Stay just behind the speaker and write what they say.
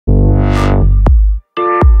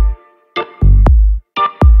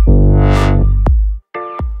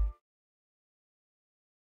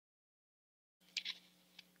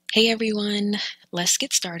Hey everyone, let's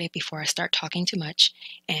get started before I start talking too much,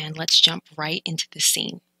 and let's jump right into the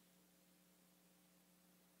scene.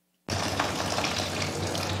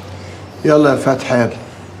 يلا يا فتحي يا ابني.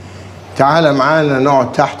 تعالى معانا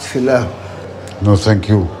نقعد تحت في القهوة. No, thank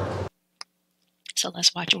you. So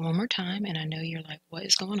let's watch it one more time, and I know you're like, what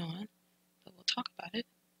is going on? But we'll talk about it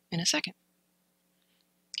in a second.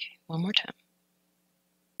 Okay, one more time.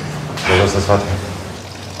 يلا أستاذ فتحي.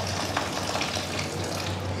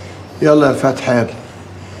 يلا يا فتحي يا ابني.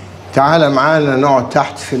 تعالى معانا نقعد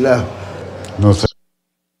تحت في القهوة. No, thank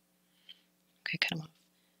Okay, cut them off.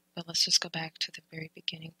 But let's just go back to the very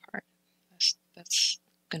beginning part. That's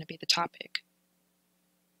going to be the topic.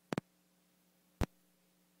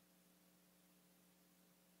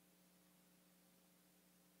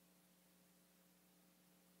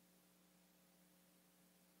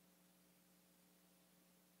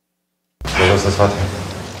 يلا أستاذ فتحي.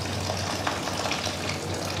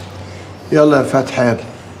 يلا يا فتحي يا ابني.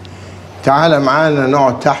 تعالى معانا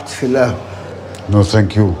نقعد تحت في القهوة. No,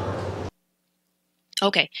 thank you.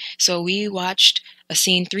 Okay, so we watched a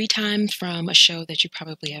scene 3 times from a show that you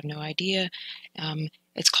probably have no idea.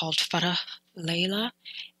 It's called Farah Layla,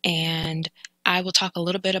 and I will talk a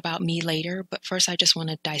little bit about me later, but first I just want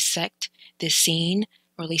to dissect this scene,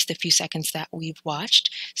 or at least the few seconds that we've watched.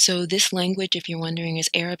 So this language, if you're wondering, is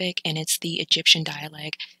Arabic, and it's the Egyptian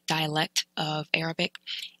dialect of Arabic,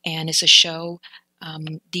 and it's a show.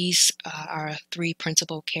 These are 3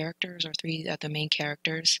 principal characters, or 3 of the main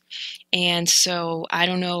characters. And so I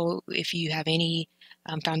don't know if you have any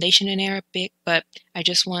foundation in Arabic, but I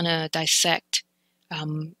just want to dissect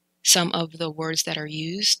some of the words that are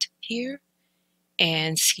used here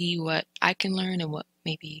and see what I can learn and what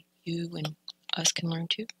maybe you and us can learn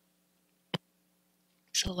too.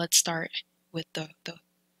 So let's start with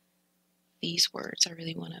these words. I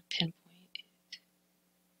really want to pinpoint it.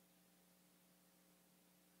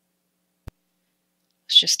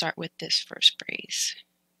 Let's just start with this first phrase.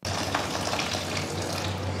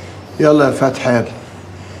 يلا يا فتحي يا ابني.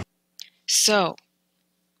 So,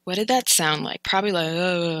 what did that sound like? Probably like,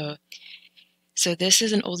 ugh. So this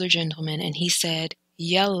is an older gentleman, and he said,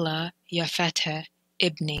 Yalla ya fatah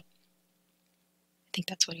ibni. I think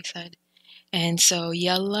that's what he said. And so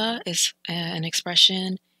yalla is an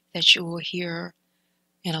expression that you will hear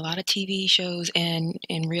in a lot of TV shows and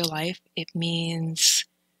in real life. It means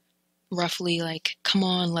roughly like, come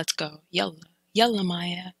on, let's go. Yalla, yalla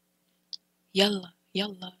Maya. Yalla,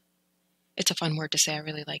 yalla. It's a fun word to say. I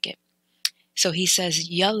really like it. So he says,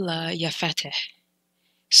 Yalla ya fatah.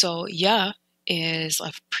 So ya is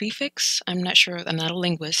a prefix. I'm not sure. I'm not a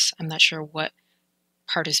linguist. I'm not sure what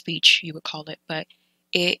part of speech you would call it, but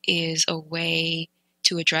it is a way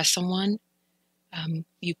to address someone.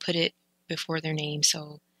 You put it before their name.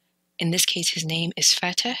 So in this case, his name is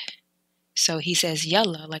Fatah. So he says,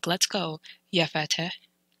 Yalla, like, let's go, Ya Fatah.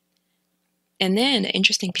 And then an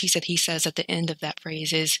interesting piece that he says at the end of that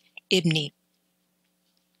phrase is Ibni.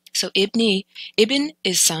 So Ibn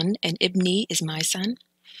is son, and Ibni is my son.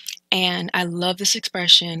 And I love this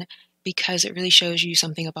expression because it really shows you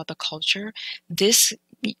something about the culture. This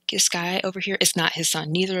guy over here is not his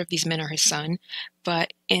son. Neither of these men are his son.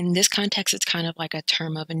 But in this context, it's kind of like a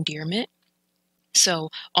term of endearment. So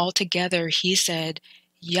altogether, he said,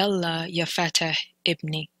 Yalla ya Fatah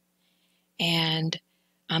ibni. And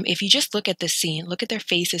if you just look at this scene, look at their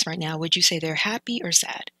faces right now, would you say they're happy or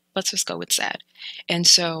sad? Let's just go with sad. And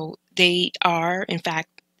so they are, in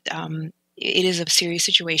fact, it is a serious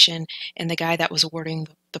situation, and the guy that was awarding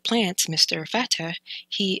the plants, Mr. Fatah,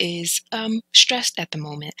 he is stressed at the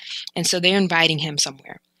moment, and so they're inviting him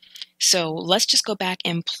somewhere. So let's just go back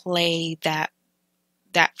and play that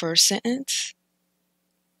first sentence,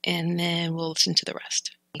 and then we'll listen to the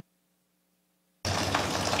rest.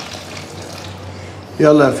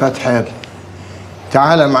 يلا يا فتحي يا ابني.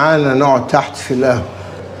 تعالى معانا نقعد تحت في القهوة.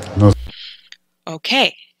 No,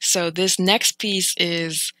 Okay, so this next piece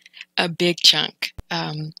is a big chunk.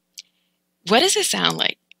 What does it sound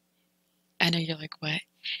like? I know you're like, what?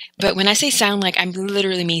 But when I say sound like, I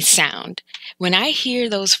literally mean sound. When I hear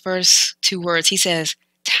those first 2 words, he says,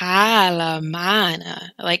 Talamana.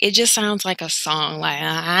 Like, it just sounds like a song, like,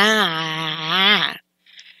 ah.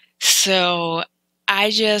 So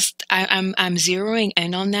I'm zeroing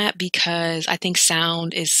in on that because I think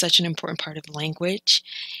sound is such an important part of language.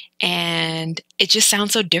 And it just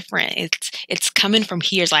sounds so different. It's coming from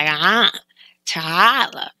here. It's like,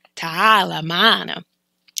 ta'ala, mana.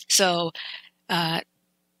 So,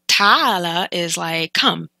 ta'ala is like,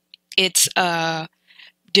 come. It's a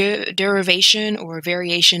derivation or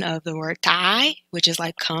variation of the word ta'i, which is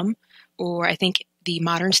like come, or I think the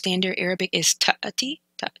modern standard Arabic is ta'ati,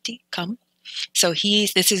 ta'ti, come. So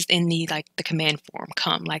this is in the command form,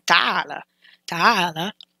 come, like ta'ala,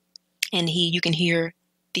 ta'ala. And you can hear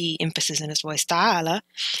the emphasis in his voice, ta'ala.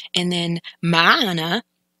 And then ma'ana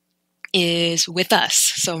is with us.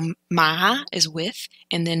 So ma is with,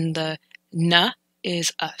 and then the na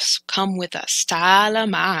is us. Come with us. Ta'ala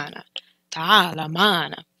ma'ana. Ta'ala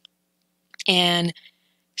ma'ana. And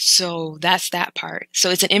so that's that part. So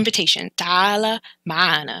it's an invitation. Ta'ala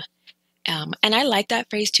ma'ana. And I like that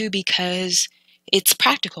phrase too because it's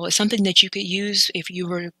practical. It's something that you could use if you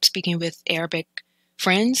were speaking with Arabic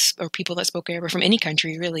friends or people that spoke Arabic from any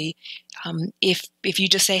country, really. If you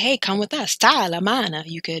just say, hey, come with us, ta'ala ma'ana,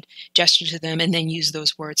 you could gesture to them and then use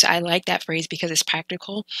those words. So I like that phrase because it's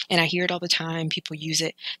practical, and I hear it all the time. People use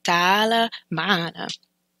it, ta'ala ma'ana.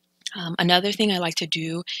 Another thing I like to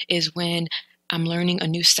do is when I'm learning a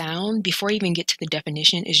new sound, before I even get to the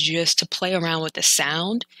definition, is just to play around with the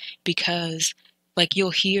sound, because like you'll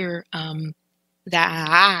hear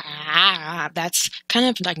that's kind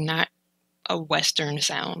of like not a Western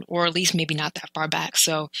sound, or at least maybe not that far back.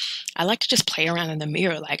 So I like to just play around in the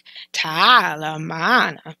mirror like ta'ala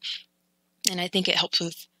ma'ana. And I think it helps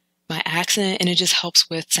with my accent, and it just helps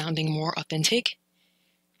with sounding more authentic.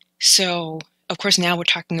 So of course now we're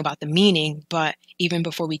talking about the meaning, but even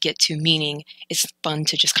before we get to meaning, it's fun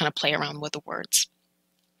to just kind of play around with the words.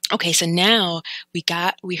 Okay, so now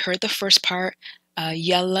we heard the first part,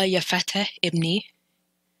 Yalla ya Fateh ibni,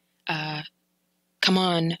 come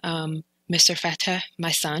on, Mr. Fateh,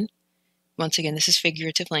 my son. Once again, this is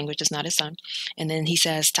figurative language, it's not his son. And then he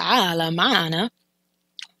says, Ta'ala ma'ana,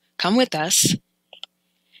 come with us.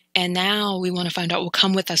 And now we want to find out, well,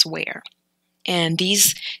 come with us where? And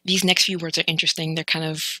these next few words are interesting.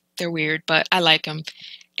 They're weird, but I like them.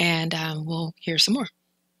 And we'll hear some more.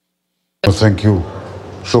 No, thank you.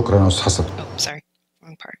 شكرا أستاذ حسن. Oh, sorry,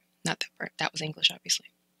 wrong part. Not that part. That was English, obviously.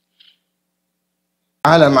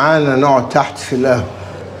 تعال معانا نقعد تحت في القهوة.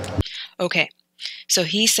 Okay, so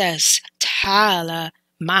he says, Ta'ala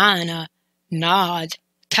ma'ana nod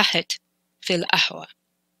taht fil ahwa.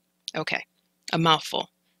 Okay, a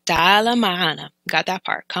mouthful. Ta'ala ma'ana, got that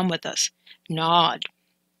part, come with us. Nod.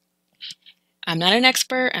 I'm not an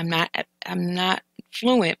expert, I'm not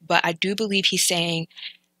fluent, but I do believe he's saying,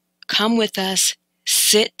 come with us,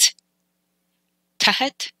 sit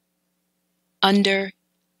taht, under,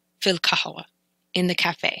 fil kahwa, in the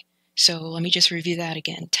cafe. So let me just review that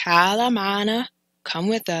again. Ta'ala ma'ana, come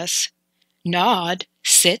with us. Nod,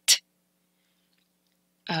 sit.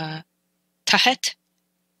 Tahat,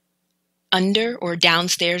 under or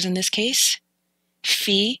downstairs in this case.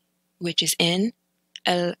 Fi, which is in.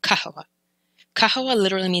 El kahwa. Kahwa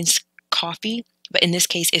literally means coffee, but in this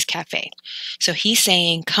case is cafe. So he's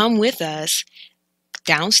saying, come with us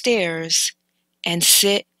downstairs and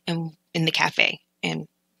sit in the cafe, and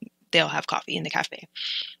they'll have coffee in the cafe.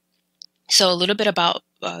 So a little bit about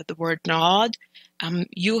the word nod.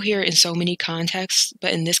 You'll hear it in so many contexts,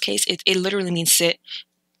 but in this case, it literally means sit.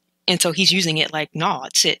 And so he's using it like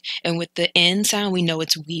nod, sit. And with the N sound, we know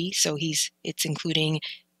it's we, so it's including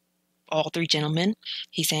all three gentlemen.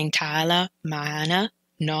 He's saying ta'ala, ma'ana,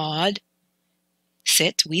 nod,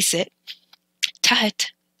 sit, we sit.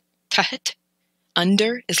 Tahat, tahat,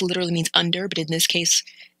 under literally means under, but in this case,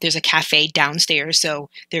 there's a cafe downstairs, so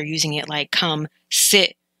they're using it like come,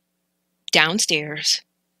 sit downstairs,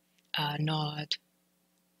 nod,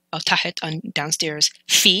 tahat, downstairs,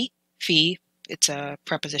 fi, it's a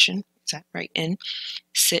preposition, is that right? In,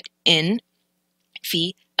 sit in,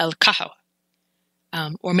 fi, el kahwa.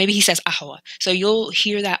 Or maybe he says ahwa. So you'll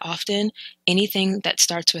hear that often. Anything that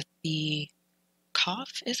starts with the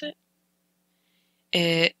kaf, is it?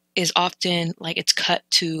 It is often like it's cut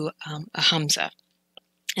to a hamza.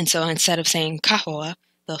 And so instead of saying kahwa,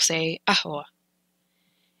 they'll say ahwa.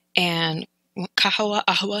 And kahwa,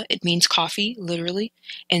 ahwa, it means coffee, literally.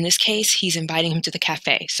 In this case, he's inviting him to the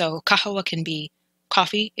cafe. So kahwa can be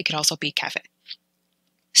coffee. It could also be cafe.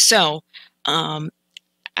 So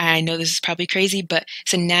I know this is probably crazy, but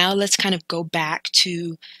so now let's kind of go back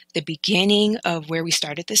to the beginning of where we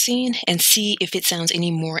started the scene and see if it sounds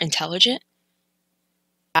any more intelligent.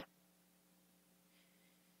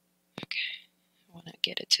 Okay, I want to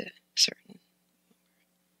get it to certain.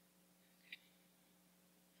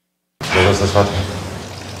 يلا أستاذ فتحي.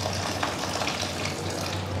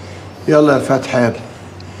 يلا يا فتحي يا ابني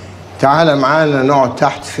تعال معانا نقعد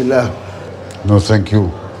تحت في القهوة. No, thank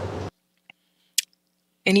you.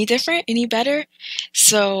 Any different? Any better?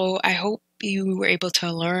 So I hope you were able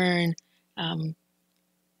to learn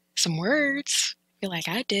some words. I feel like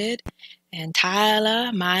I did. And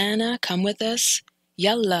ta'ala, ma'ana, come with us.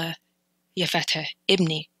 Yalla, ya Fateh,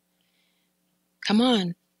 ibni. Come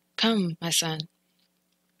on, come, my son.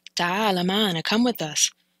 تعال معنا, come with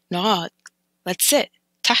us. نقعد, let's sit,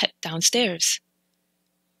 تحت, downstairs.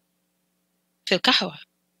 في القهوة,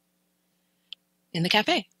 in the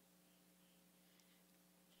cafe.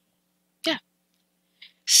 Yeah.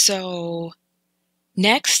 So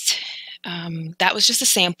next, that was just a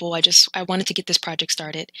sample. I wanted to get this project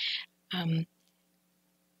started.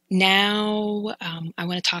 Now I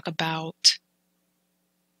want to talk about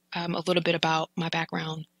a little bit about my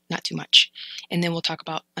background, not too much, and then we'll talk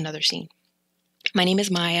about another scene. My name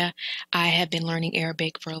is Maya. I have been learning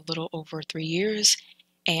Arabic for a little over 3 years,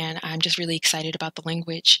 and I'm just really excited about the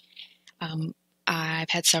language. I've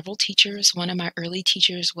had several teachers. One of my early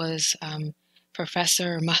teachers was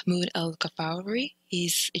Professor Mahmoud Al-Kafawi.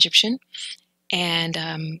 He's Egyptian, and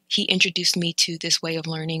he introduced me to this way of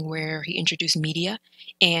learning where he introduced media,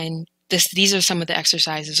 and these are some of the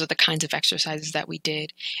exercises or the kinds of exercises that we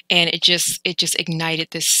did, and it just ignited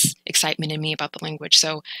this excitement in me about the language.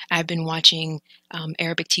 So I've been watching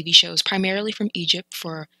Arabic TV shows primarily from Egypt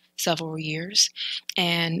for several years,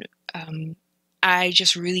 and I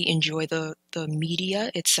just really enjoy the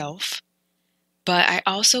media itself, but I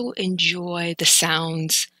also enjoy the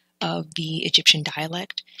sounds of the Egyptian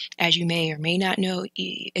dialect. As you may or may not know,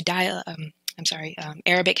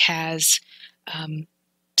 Arabic has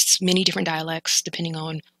many different dialects depending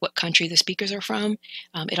on what country the speakers are from.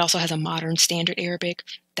 It also has a modern standard Arabic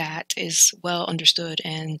that is well understood,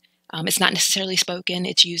 and it's not necessarily spoken.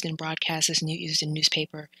 It's used in broadcasts, it's used in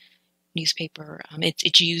newspaper. It's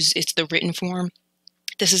the written form.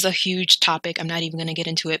 This is a huge topic. I'm not even going to get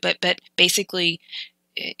into it, but basically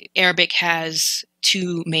Arabic has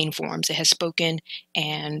two main forms. It has spoken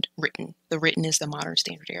and written. The written is the modern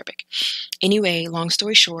standard Arabic. Anyway, long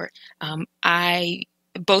story short,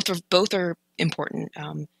 both are important.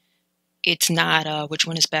 It's not which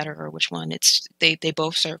one is better or which one. They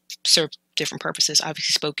both serve different purposes.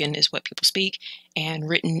 Obviously, spoken is what people speak, and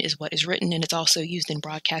written is what is written, and it's also used in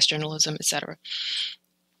broadcast journalism, etc.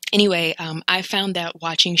 Anyway, I found that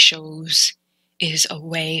watching shows is a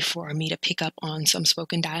way for me to pick up on some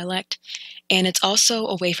spoken dialect, and it's also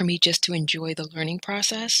a way for me just to enjoy the learning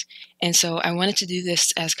process. And so I wanted to do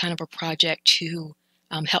this as kind of a project to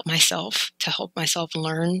help myself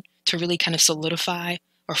learn, to really kind of solidify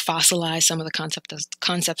or fossilize some of the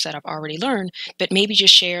concepts that I've already learned, but maybe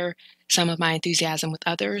just share some of my enthusiasm with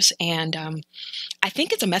others. And I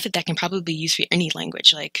think it's a method that can probably be used for any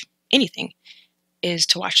language, like anything, is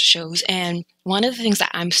to watch shows. And one of the things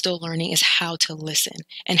that I'm still learning is how to listen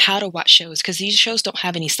and how to watch shows, because these shows don't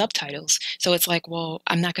have any subtitles. So it's like, well,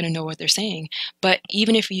 I'm not going to know what they're saying. But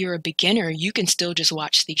even if you're a beginner, you can still just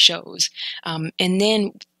watch these shows. And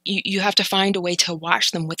then you have to find a way to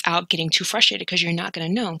watch them without getting too frustrated, because you're not going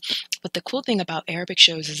to know. But the cool thing about Arabic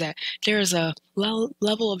shows is that there's a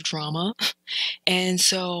level of drama. And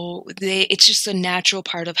so it's just a natural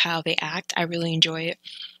part of how they act. I really enjoy it,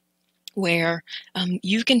 where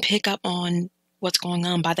you can pick up on what's going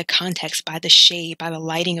on by the context, by the shade, by the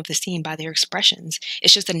lighting of the scene, by their expressions.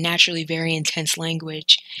 It's just a naturally very intense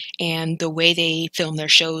language, and the way they film their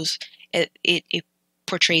shows, it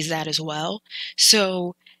portrays that as well.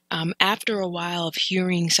 So after a while of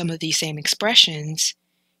hearing some of these same expressions,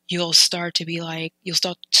 you'll start to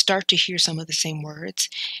hear some of the same words,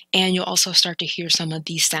 and you'll also start to hear some of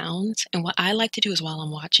these sounds. And what I like to do is, while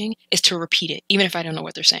I'm watching, is to repeat it, even if I don't know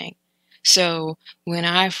what they're saying. So when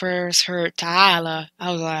I first heard ta'ala,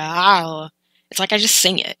 I was like, Allah. It's like I just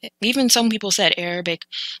sing it. Even some people said Arabic,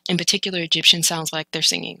 in particular Egyptian, sounds like they're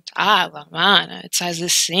singing ta'ala, mana. It says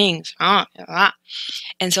this sings.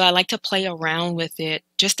 And so I like to play around with it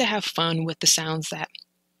just to have fun with the sounds that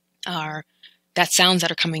are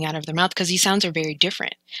coming out of their mouth, because these sounds are very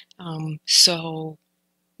different. So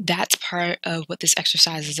that's part of what this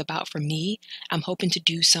exercise is about for me. I'm hoping to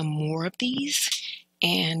do some more of these,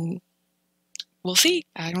 and we'll see.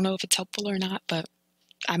 I don't know if it's helpful or not, but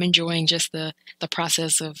I'm enjoying just the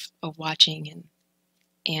process of watching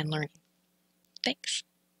and learning. Thanks.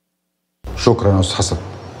 شكرا يا استاذ حسن.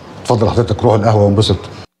 اتفضل حضرتك روح القهوه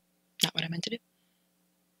وانبسط. Not what I meant to do.